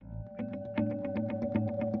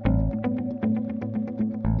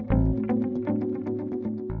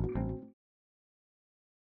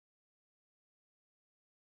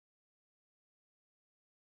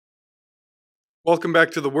Welcome back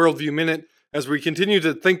to the Worldview Minute as we continue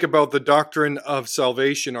to think about the doctrine of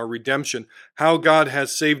salvation or redemption, how God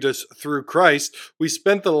has saved us through Christ. We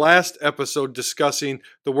spent the last episode discussing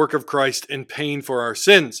the work of Christ in paying for our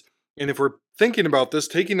sins. And if we're thinking about this,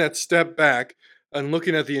 taking that step back and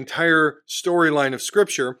looking at the entire storyline of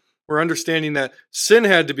Scripture, we're understanding that sin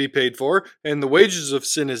had to be paid for, and the wages of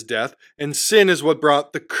sin is death, and sin is what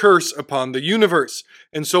brought the curse upon the universe.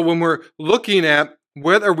 And so when we're looking at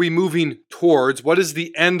what are we moving towards? What is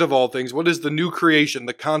the end of all things? What is the new creation,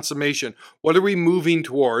 the consummation? What are we moving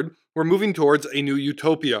toward? We're moving towards a new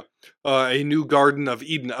utopia, a new Garden of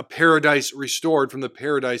Eden, a paradise restored from the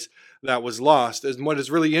paradise that was lost. And what is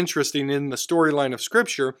really interesting in the storyline of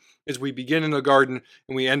Scripture is we begin in a garden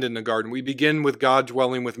and we end in a garden. We begin with God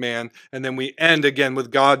dwelling with man, and then we end again with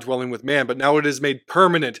God dwelling with man. But now it is made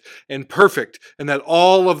permanent and perfect, and that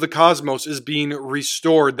all of the cosmos is being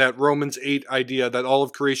restored. That Romans 8 idea that all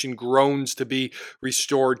of creation groans to be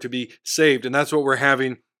restored, to be saved. And that's what we're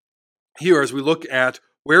having here as we look at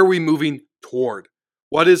where are we moving toward?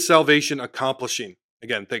 What is salvation accomplishing?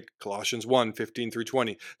 Again, think Colossians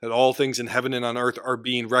 1:15-20, that all things in heaven and on earth are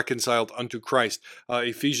being reconciled unto Christ.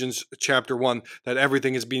 Ephesians chapter 1, that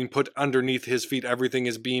everything is being put underneath his feet. Everything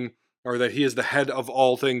is being, or that he is the head of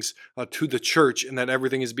all things to the church, and that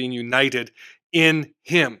everything is being united in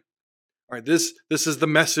him. All right, this is the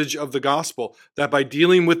message of the gospel, that by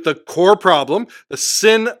dealing with the core problem, the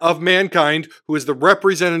sin of mankind, who is the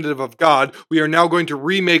representative of God, we are now going to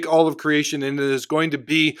remake all of creation, and it is going to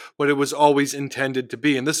be what it was always intended to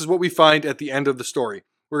be. And this is what we find at the end of the story.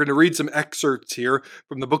 We're going to read some excerpts here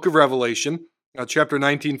from the book of Revelation, chapter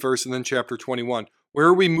 19 first, and then chapter 21. Where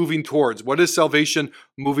are we moving towards? What is salvation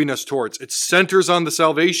moving us towards? It centers on the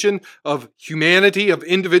salvation of humanity, of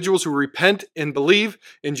individuals who repent and believe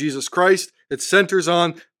in Jesus Christ. It centers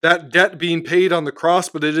on that debt being paid on the cross,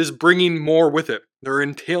 but it is bringing more with it. There are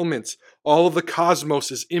entailments. All of the cosmos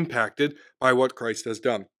is impacted by what Christ has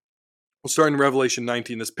done. We'll start in Revelation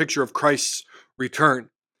 19, this picture of Christ's return.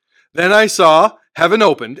 Then I saw heaven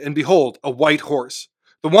opened, and behold, a white horse.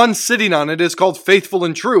 The one sitting on it is called Faithful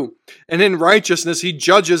and True, and in righteousness he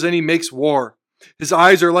judges and he makes war. His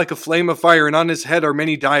eyes are like a flame of fire, and on his head are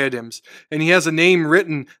many diadems, and he has a name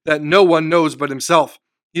written that no one knows but himself.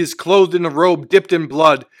 He is clothed in a robe dipped in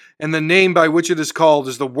blood, and the name by which it is called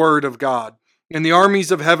is the Word of God. And the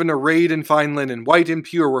armies of heaven, arrayed in fine linen, white and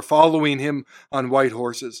pure, were following him on white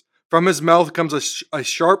horses. From his mouth comes a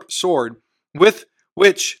sharp sword, with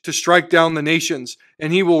which to strike down the nations,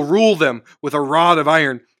 and he will rule them with a rod of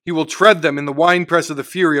iron. He will tread them in the winepress of the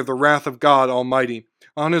fury of the wrath of God Almighty.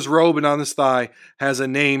 On his robe and on his thigh has a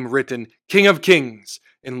name written, King of Kings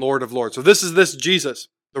and Lord of Lords. So this is this Jesus,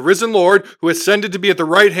 the risen Lord, who ascended to be at the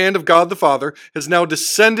right hand of God the Father, has now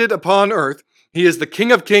descended upon earth. He is the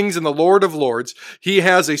King of Kings and the Lord of Lords. He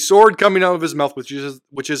has a sword coming out of his mouth, which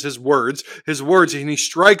is his words, and he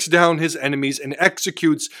strikes down his enemies and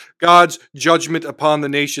executes God's judgment upon the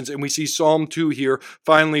nations. And we see Psalm 2 here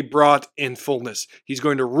finally brought in fullness. He's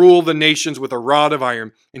going to rule the nations with a rod of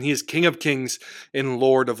iron, and he is King of Kings and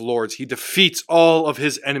Lord of Lords. He defeats all of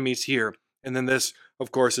his enemies here. And then this,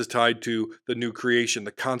 of course, is tied to the new creation,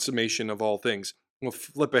 the consummation of all things. We'll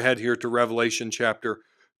flip ahead here to Revelation chapter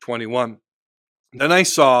 21. Then I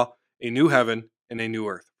saw a new heaven and a new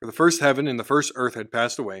earth. For the first heaven and the first earth had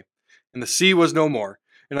passed away, and the sea was no more.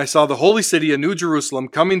 And I saw the holy city, a new Jerusalem,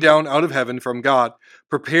 coming down out of heaven from God,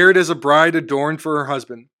 prepared as a bride adorned for her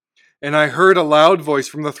husband. And I heard a loud voice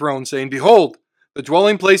from the throne saying, Behold, the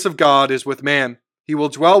dwelling place of God is with man. He will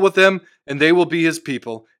dwell with them, and they will be his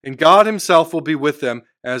people, and God himself will be with them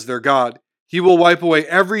as their God. He will wipe away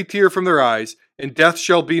every tear from their eyes, and death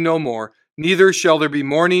shall be no more. Neither shall there be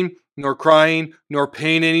mourning, nor crying, nor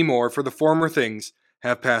pain any more, for the former things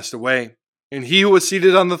have passed away. And he who was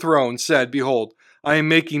seated on the throne said, Behold, I am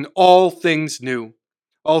making all things new.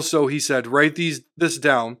 Also he said, Write this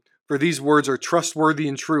down, for these words are trustworthy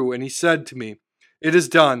and true. And he said to me, It is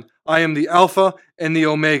done. I am the Alpha and the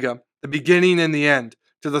Omega, the beginning and the end.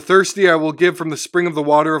 To the thirsty I will give from the spring of the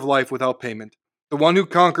water of life without payment. The one who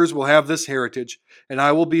conquers will have this heritage, and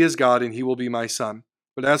I will be his God, and he will be my son.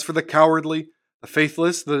 But as for the cowardly, the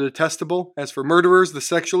faithless, the detestable, as for murderers, the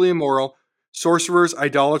sexually immoral, sorcerers,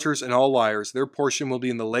 idolaters, and all liars, their portion will be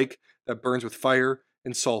in the lake that burns with fire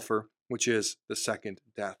and sulfur, which is the second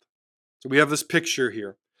death. So we have this picture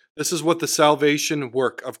here. This is what the salvation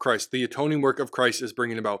work of Christ, the atoning work of Christ is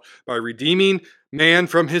bringing about. By redeeming man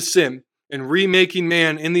from his sin and remaking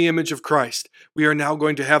man in the image of Christ, we are now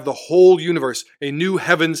going to have the whole universe, a new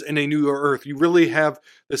heavens and a new earth. You really have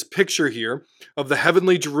this picture here of the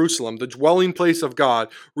heavenly Jerusalem, the dwelling place of God,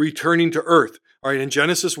 returning to earth. All right, in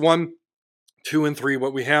Genesis 1, 2 and 3,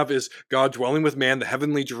 what we have is God dwelling with man. The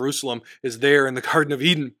heavenly Jerusalem is there in the Garden of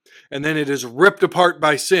Eden. And then it is ripped apart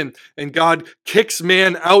by sin, and God kicks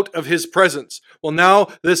man out of his presence. Well, now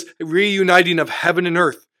this reuniting of heaven and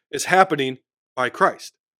earth is happening by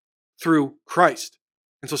Christ, through Christ.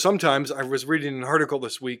 And so sometimes, I was reading an article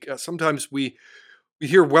this week, sometimes we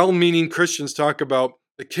hear well-meaning Christians talk about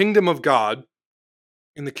the kingdom of God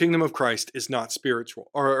and the kingdom of Christ is not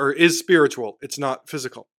spiritual, or is spiritual, it's not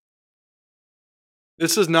physical.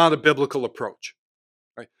 This is not a biblical approach.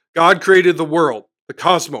 Right? God created the world, the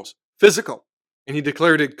cosmos, physical, and he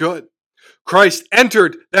declared it good. Christ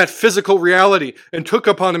entered that physical reality and took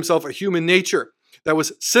upon himself a human nature that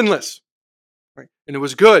was sinless, right? And it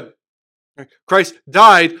was good. Right? Christ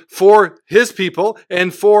died for his people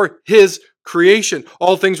and for his creation.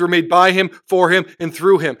 All things were made by him, for him, and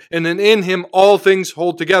through him. And then in him all things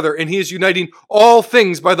hold together. And he is uniting all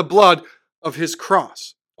things by the blood of his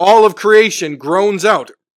cross. All of creation groans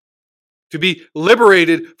out to be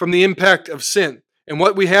liberated from the impact of sin. And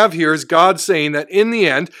what we have here is God saying that in the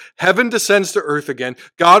end, heaven descends to earth again,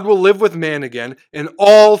 God will live with man again, and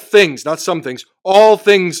all things, not some things, all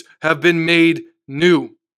things have been made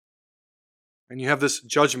new. And you have this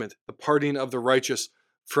judgment, the parting of the righteous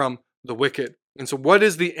from the wicked. And so what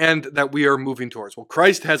is the end that we are moving towards? Well,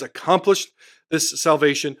 Christ has accomplished this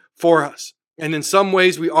salvation for us. And in some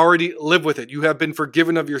ways, we already live with it. You have been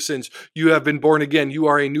forgiven of your sins. You have been born again. You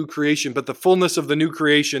are a new creation. But the fullness of the new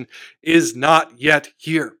creation is not yet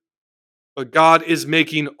here. But God is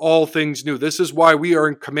making all things new. This is why we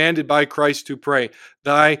are commanded by Christ to pray,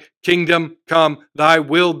 "Thy kingdom come, thy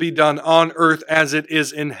will be done on earth as it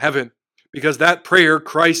is in heaven." Because that prayer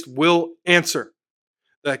Christ will answer.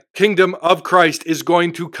 The kingdom of Christ is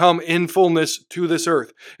going to come in fullness to this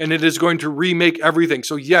earth, and it is going to remake everything.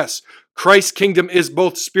 So yes, Christ's kingdom is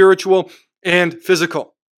both spiritual and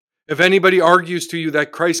physical. If anybody argues to you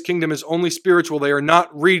that Christ's kingdom is only spiritual, they are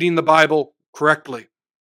not reading the Bible correctly.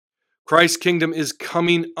 Christ's kingdom is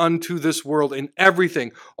coming unto this world, and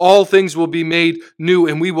everything, all things will be made new,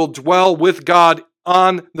 and we will dwell with God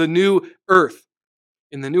on the new earth.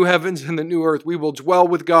 In the new heavens and the new earth, we will dwell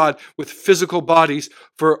with God with physical bodies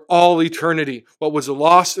for all eternity. What was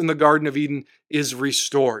lost in the Garden of Eden is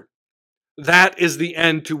restored. That is the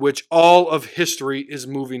end to which all of history is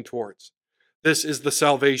moving towards. This is the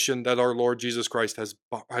salvation that our Lord Jesus Christ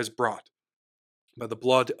has brought. By the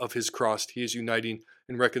blood of his cross, he is uniting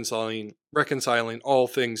and reconciling all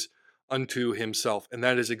things unto himself. And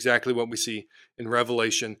that is exactly what we see in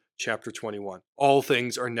Revelation chapter 21. All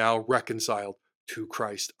things are now reconciled to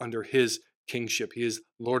Christ under his kingship. He is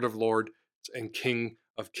Lord of lords and King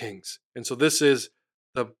of kings. And so this is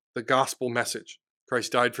the gospel message.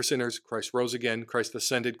 Christ died for sinners. Christ rose again. Christ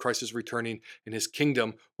ascended. Christ is returning, and his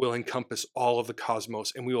kingdom will encompass all of the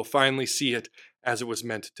cosmos, and we will finally see it as it was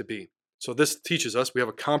meant to be. So this teaches us we have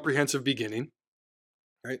a comprehensive beginning,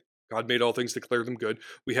 right? God made all things, declare them good.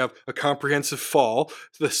 We have a comprehensive fall.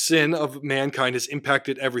 The sin of mankind has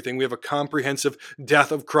impacted everything. We have a comprehensive death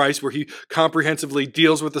of Christ where he comprehensively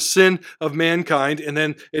deals with the sin of mankind, and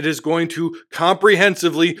then it is going to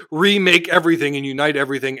comprehensively remake everything and unite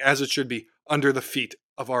everything as it should be under the feet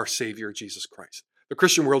of our Savior, Jesus Christ. The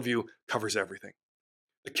Christian worldview covers everything.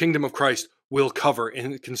 The kingdom of Christ will cover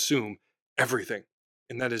and consume everything.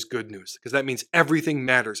 And that is good news, because that means everything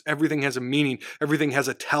matters. Everything has a meaning. Everything has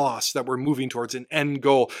a telos that we're moving towards, an end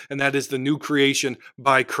goal. And that is the new creation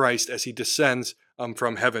by Christ as he descends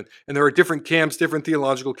from heaven. And there are different camps, different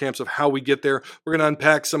theological camps of how we get there. We're going to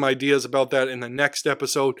unpack some ideas about that in the next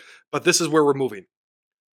episode. But this is where we're moving.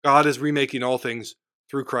 God is remaking all things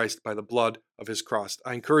through Christ by the blood of his cross.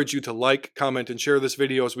 I encourage you to like, comment, and share this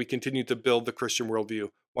video as we continue to build the Christian worldview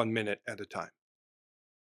 1 minute at a time.